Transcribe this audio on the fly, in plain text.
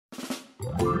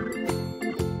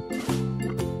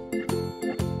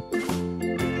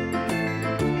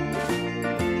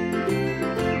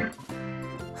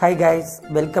Hi guys,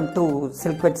 welcome to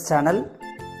SILKWEDS channel.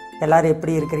 எல்லாரும்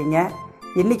எப்படி இருக்கீங்க?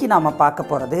 இன்னைக்கு நாம பார்க்க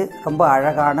போறது ரொம்ப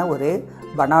அழகான ஒரு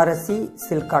பனாரசி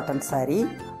silk cotton saree.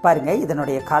 பாருங்க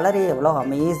இதனுடைய கலரே எவ்வளவு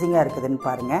அமேசிங்கா இருக்குதுன்னு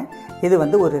பாருங்க. இது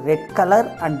வந்து ஒரு red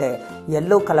colour and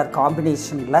yellow colour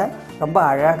காம்பினேஷன்ல ரொம்ப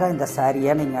அழகா இந்த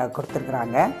சாரியை நீங்க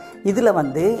கொடுத்திருக்காங்க. இதுல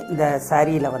வந்து இந்த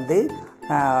சாரியில வந்து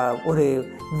ஒரு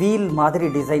வீல் மாதிரி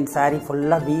டிசைன் saree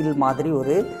ஃபுல்லா வீல் மாதிரி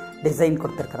ஒரு டிசைன்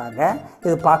கொடுத்துருக்குறாங்க.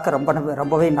 இது பார்க்க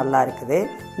ரொம்பவே நல்லா இருக்குது.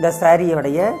 இந்த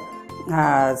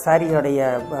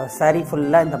சாரீ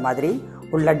ஃபுல்லாக இந்த மாதிரி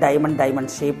உள்ள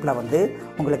டைமண்ட் ஷேப்பில் வந்து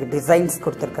உங்களுக்கு டிசைன்ஸ்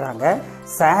கொடுத்துருக்குறாங்க.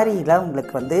 சாரியில்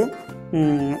உங்களுக்கு வந்து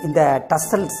இந்த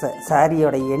டசல்ஸ்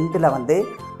சாரியோட எண்டில் வந்து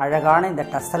அழகான இந்த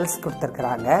டசல்ஸ்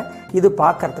கொடுத்துருக்குறாங்க. இது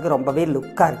பார்க்குறதுக்கு ரொம்பவே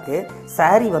லுக்காக இருக்குது.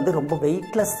 சாரீ வந்து ரொம்ப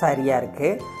வெயிட்லெஸ் சாரியாக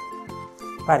இருக்குது.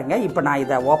 பாருங்க, இப்போ நான்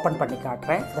இதை ஓப்பன் பண்ணி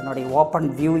காட்டுறேன். இதனுடைய ஓப்பன்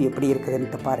வியூ எப்படி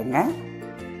இருக்குதுன்ட்டு பாருங்க.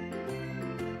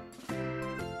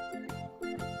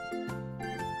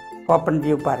 ஓப்பன்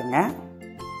வியூ பாருங்க,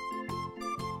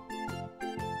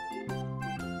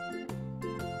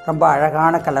 ரொம்ப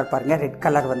அழகான கலர் பாருங்க. ரெட்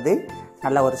கலர் வந்து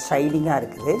நல்ல ஒரு ஷைனிங்கா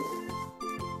இருக்குது.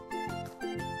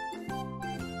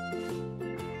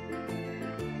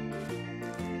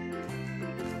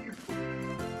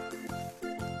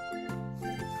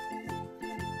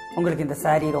 உங்களுக்கு இந்த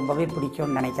சாரீ ரொம்பவே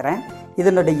பிடிக்கும்னு நினைக்கிறேன்.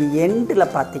 இதனுடைய எண்டில்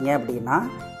பார்த்தீங்க அப்படின்னா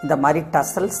இந்த மாதிரி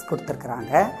டசல்ஸ்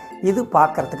கொடுத்துருக்குறாங்க. இது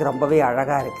பார்க்குறதுக்கு ரொம்பவே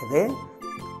அழகாக இருக்குது.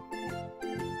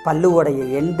 பல்லுவோடைய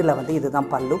எண்டில் வந்து இதுதான்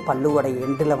பல்லுவோடைய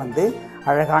எண்டில் வந்து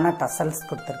அழகான டசல்ஸ்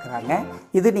கொடுத்துருக்குறாங்க.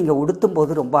 இது நீங்கள் உடுத்தும்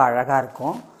போது ரொம்ப அழகாக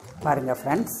இருக்கும். பாருங்கள்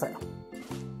ஃப்ரெண்ட்ஸ்,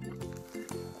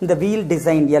 இந்த வீல்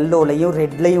டிசைன் எல்லோலையும்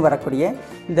ரெட்லையும் வரக்கூடிய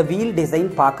இந்த வீல் டிசைன்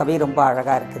பார்க்கவே ரொம்ப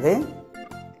அழகாக இருக்குது.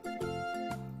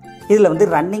 இதில் வந்து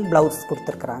ரன்னிங் ப்ளவுஸ்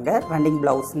கொடுத்துருக்குறாங்க. ரன்னிங்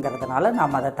ப்ளவுஸுங்கிறதுனால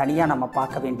நாம் அதை தனியாக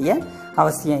பார்க்க வேண்டிய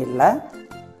அவசியம் இல்லை.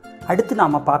 அடுத்து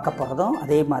நாம் பார்க்க போகிறதும்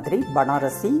அதே மாதிரி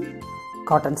பனாரசி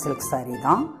காட்டன் சில்க் சாரீ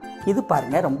தான். இது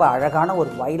பாருங்கள், ரொம்ப அழகான ஒரு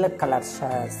வைலட் கலர்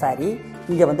சாரீ.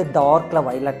 இங்கே வந்து டார்க்கில்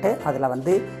வைலட்டு, அதில்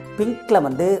வந்து பிங்க்கில்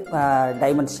வந்து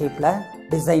டைமண்ட் ஷேப்பில்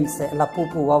டிசைன்ஸ் எல்லாம்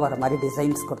பூவாக வர மாதிரி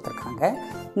டிசைன்ஸ் கொடுத்துருக்காங்க.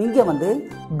 இங்கே வந்து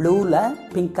ப்ளூவில்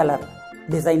பிங்க் கலர்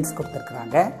டிசைன்ஸ்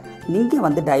கொடுத்துருக்குறாங்க. இங்கே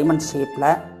வந்து டைமண்ட்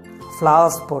ஷேப்பில்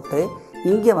ஃப்ளவர்ஸ் போட்டு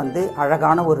இங்கே வந்து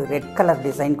அழகான ஒரு ரெட் கலர்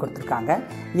டிசைன் கொடுத்துருக்காங்க.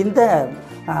 இந்த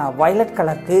வயலட்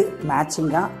கலருக்கு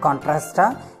மேட்சிங்காக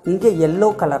கான்ட்ராஸ்டாக இங்கே எல்லோ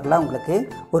கலரில் உங்களுக்கு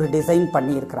ஒரு டிசைன்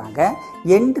பண்ணியிருக்கிறாங்க.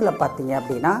 எண்டில் பார்த்தீங்க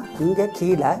அப்படின்னா இங்கே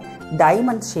கீழே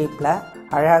டைமண்ட் ஷேப்பில்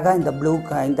அழகாக இந்த ப்ளூ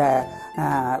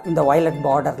இந்த வயலட்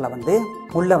பார்டரில் வந்து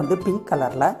உள்ளே வந்து பிங்க்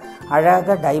கலரில்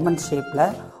அழகாக டைமண்ட் ஷேப்பில்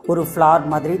ஒரு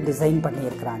ஃப்ளார் மாதிரி டிசைன்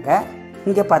பண்ணியிருக்கிறாங்க.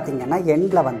 இங்கே பார்த்தீங்கன்னா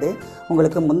எண்டில் வந்து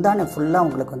உங்களுக்கு முந்தானை ஃபுல்லாக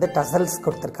உங்களுக்கு வந்து டசல்ஸ்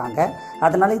கொடுத்துருக்காங்க.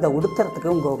 அதனால் இதை உடுத்துறதுக்கு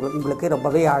உங்களுக்கு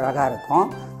ரொம்பவே அழகாக இருக்கும்.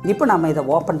 இப்போ நம்ம இதை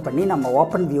ஓப்பன் பண்ணி நம்ம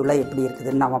ஓப்பன் வியூவில் எப்படி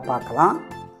இருக்குதுன்னு நம்ம பார்க்கலாம்.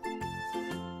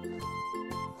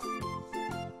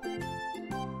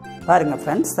 பாருங்கள்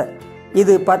ஃப்ரெண்ட்ஸ்,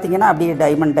 இது பார்த்தீங்கன்னா அப்படியே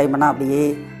டைமண்டாக அப்படியே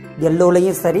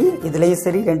எல்லோலையும் சரி இதுலேயும்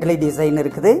சரி ரெண்டுலேயும் டிசைன்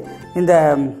இருக்குது. இந்த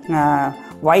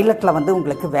வயலட்டில் வந்து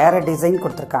உங்களுக்கு வேறு டிசைன்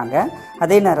கொடுத்துருக்காங்க.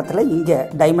 அதே நேரத்தில் இங்கே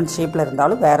டைமண்ட் ஷேப்பில்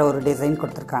இருந்தாலும் வேறு ஒரு டிசைன்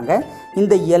கொடுத்துருக்காங்க.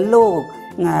 இந்த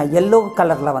எல்லோ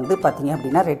கலரில் வந்து பார்த்தீங்க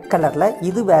அப்படின்னா ரெட் கலரில்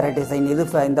இது வேறு டிசைன், இது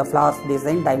இந்த ஃப்ளவர்ஸ்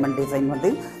டிசைன் டைமண்ட் டிசைன்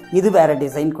வந்து இது வேறு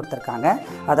டிசைன் கொடுத்துருக்காங்க.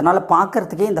 அதனால்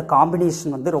பார்க்குறதுக்கே இந்த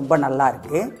காம்பினேஷன் வந்து ரொம்ப நல்லா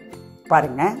இருக்குது.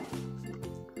 பாருங்கள்,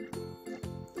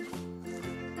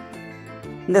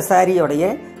 இந்த சாரியோடைய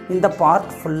இந்த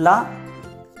பார்ட்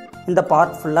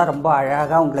ஃபுல்லாக ரொம்ப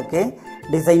அழகாக உங்களுக்கு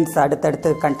டிசைன்ஸ் அடுத்தடுத்து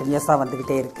கண்டினியூஸாக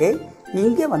வந்துக்கிட்டே இருக்குது.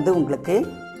 இங்கே வந்து உங்களுக்கு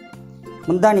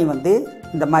முந்தானி வந்து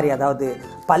இந்த மாதிரி, அதாவது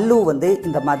பல்லு வந்து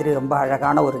இந்த மாதிரி ரொம்ப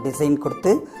அழகான ஒரு டிசைன்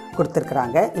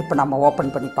கொடுத்துருக்குறாங்க. இப்போ நம்ம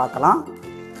ஓப்பன் பண்ணி பார்க்கலாம்.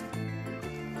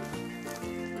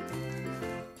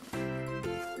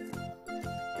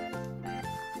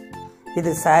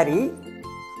 இது சாரி.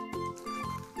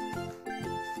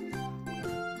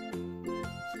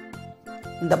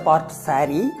 இந்த பார்ட்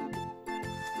சாரி,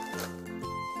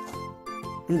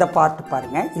 இந்த பார்ட்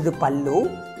பாருங்க, இது பல்லு.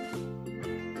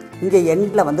 இங்கே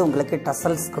எண்டில் வந்து உங்களுக்கு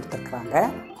டசல்ஸ் கொடுத்துருக்குறாங்க.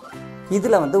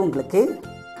 இதில் வந்து உங்களுக்கு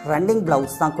ரன்னிங்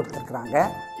ப்ளவுஸ் தான் கொடுத்துருக்குறாங்க.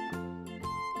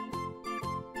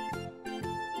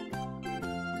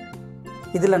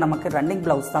 இதில் நமக்கு ரன்னிங்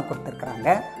ப்ளவுஸ் தான்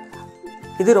கொடுத்துருக்குறாங்க.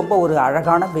 இது ரொம்ப ஒரு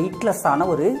அழகான வெயிட்லெஸ்ஸான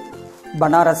ஒரு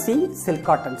பனாரசி சில்க்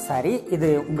காட்டன் சாரீ. இது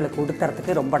உங்களுக்கு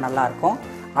உடுத்துறதுக்கு ரொம்ப நல்லாயிருக்கும்.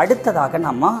 அடுத்ததாக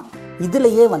நம்ம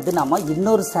இதிலேயே வந்து நம்ம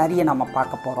இன்னொரு சாரியை நம்ம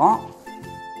பார்க்க போகிறோம்.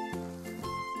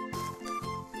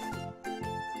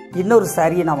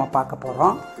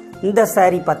 இந்த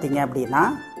சாரீ பார்த்தீங்க அப்படின்னா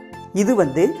இது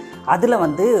வந்து அதில்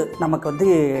வந்து நமக்கு வந்து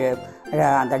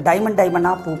அந்த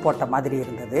டைமண்டாக பூ போட்ட மாதிரி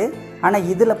இருந்தது. ஆனால்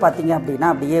இதில் பார்த்தீங்க அப்படின்னா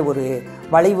அப்படியே ஒரு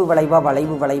வளைவு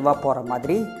வளைவாக போகிற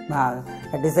மாதிரி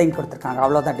டிசைன் கொடுத்துருக்காங்க.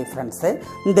 அவ்வளோதான் டிஃப்ரென்ஸு.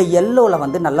 இந்த எல்லோவில்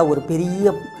வந்து நல்ல ஒரு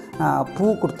பெரிய பூ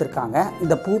கொடுத்துருக்காங்க.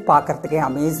 இந்த பூ பார்க்குறதுக்கே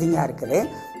அமேசிங்காக இருக்குது.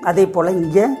 அதே போல்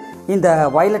இங்கே இந்த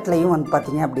வயலட்லேயும் வந்து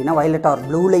பார்த்திங்க அப்படின்னா, வயலட் ஆர்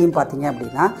ப்ளூலேயும் பார்த்திங்க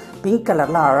அப்படின்னா பிங்க்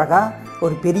கலரில் அழகாக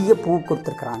ஒரு பெரிய பூ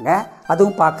கொடுத்துருக்குறாங்க.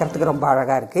 அதுவும் பார்க்குறதுக்கு ரொம்ப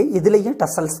அழகாக இருக்குது. இதுலேயும்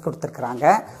டசல்ஸ் கொடுத்துருக்குறாங்க.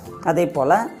 அதே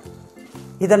போல்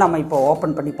இதை நம்ம இப்போ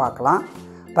ஓப்பன் பண்ணி பார்க்கலாம்.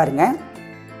 பாருங்கள்,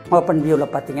 ஓப்பன்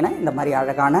வியூவில் பார்த்திங்கன்னா இந்த மாதிரி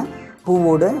அழகான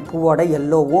பூவோட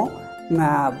எல்லோவும்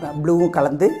ப்ளூவும்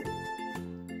கலந்து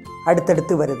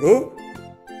அடுத்தடுத்து வருது.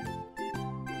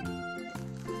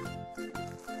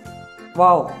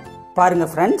 வாவ், பாருங்கள்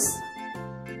ஃப்ரெண்ட்ஸ்,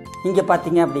 இங்கே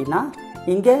பார்த்தீங்க அப்படின்னா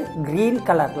இங்கே க்ரீன்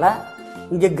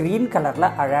கலரில்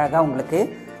அழகாக உங்களுக்கு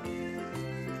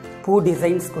பூ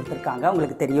டிசைன்ஸ் கொடுத்துருக்காங்க.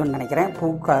 உங்களுக்கு தெரியும்னு நினைக்கிறேன்.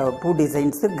 பூ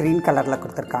டிசைன்ஸு க்ரீன் கலரில்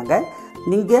கொடுத்துருக்காங்க.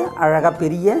 இங்கே அழகாக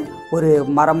பெரிய ஒரு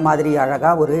மரம் மாதிரி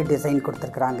அழகாக ஒரு டிசைன்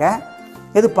கொடுத்துருக்குறாங்க.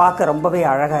 இது பார்க்க ரொம்பவே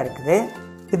அழகாக இருக்குது.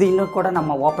 இது இன்னும் கூட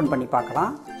நம்ம ஓப்பன் பண்ணி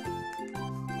பார்க்கலாம்.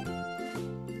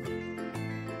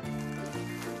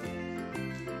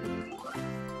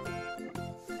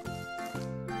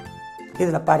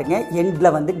 இதில் பாருங்கள்,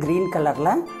 எண்டில் வந்து க்ரீன்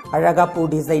கலரில் அழகாக பூ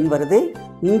டிசைன் வருது.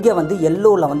 இங்கே வந்து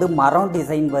எல்லோவில் வந்து மரம்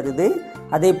டிசைன் வருது.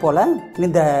 அதே போல்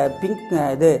இந்த பிங்க்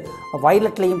இது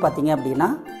வயலட்லேயும் பார்த்தீங்க அப்படின்னா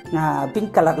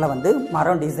பிங்க் கலரில் வந்து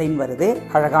மரம் டிசைன் வருது.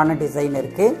 அழகான டிசைன்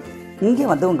இருக்குது. இங்கே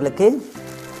வந்து உங்களுக்கு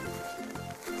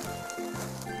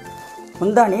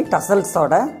முந்தானி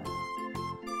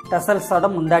டசல்ஸோட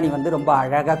முந்தானி வந்து ரொம்ப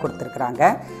அழகாக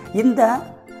கொடுத்துருக்குறாங்க. இந்த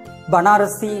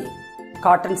பனாரசி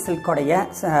காட்டன்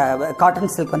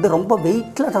சில்க் வந்து ரொம்ப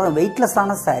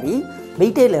வெயிட்லெஸ்ஸான சாரீ.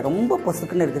 வெயிட்டே இல்லை, ரொம்ப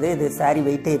பொசுக்குன்னு இருக்குது. இது சாரீ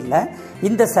வெயிட்டே இல்லை.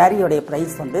 இந்த சாரியோடைய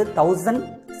ப்ரைஸ் வந்து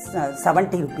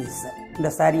 1070 rupees. இந்த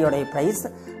சாரியோடைய ப்ரைஸ்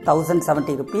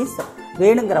 1070 rupees.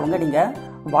 வேணுங்கிறவங்க நீங்கள்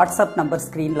வாட்ஸ்அப் நம்பர்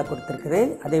ஸ்க்ரீனில் கொடுத்துருக்குது.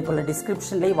 அதே போல்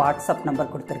டிஸ்கிரிப்ஷன்லேயும் வாட்ஸ்அப்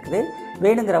நம்பர் கொடுத்துருக்குது.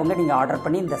 வேணுங்கிறவங்க நீங்கள் ஆர்டர்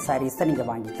பண்ணி இந்த சாரீஸை நீங்கள்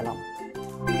வாங்கிக்கலாம்.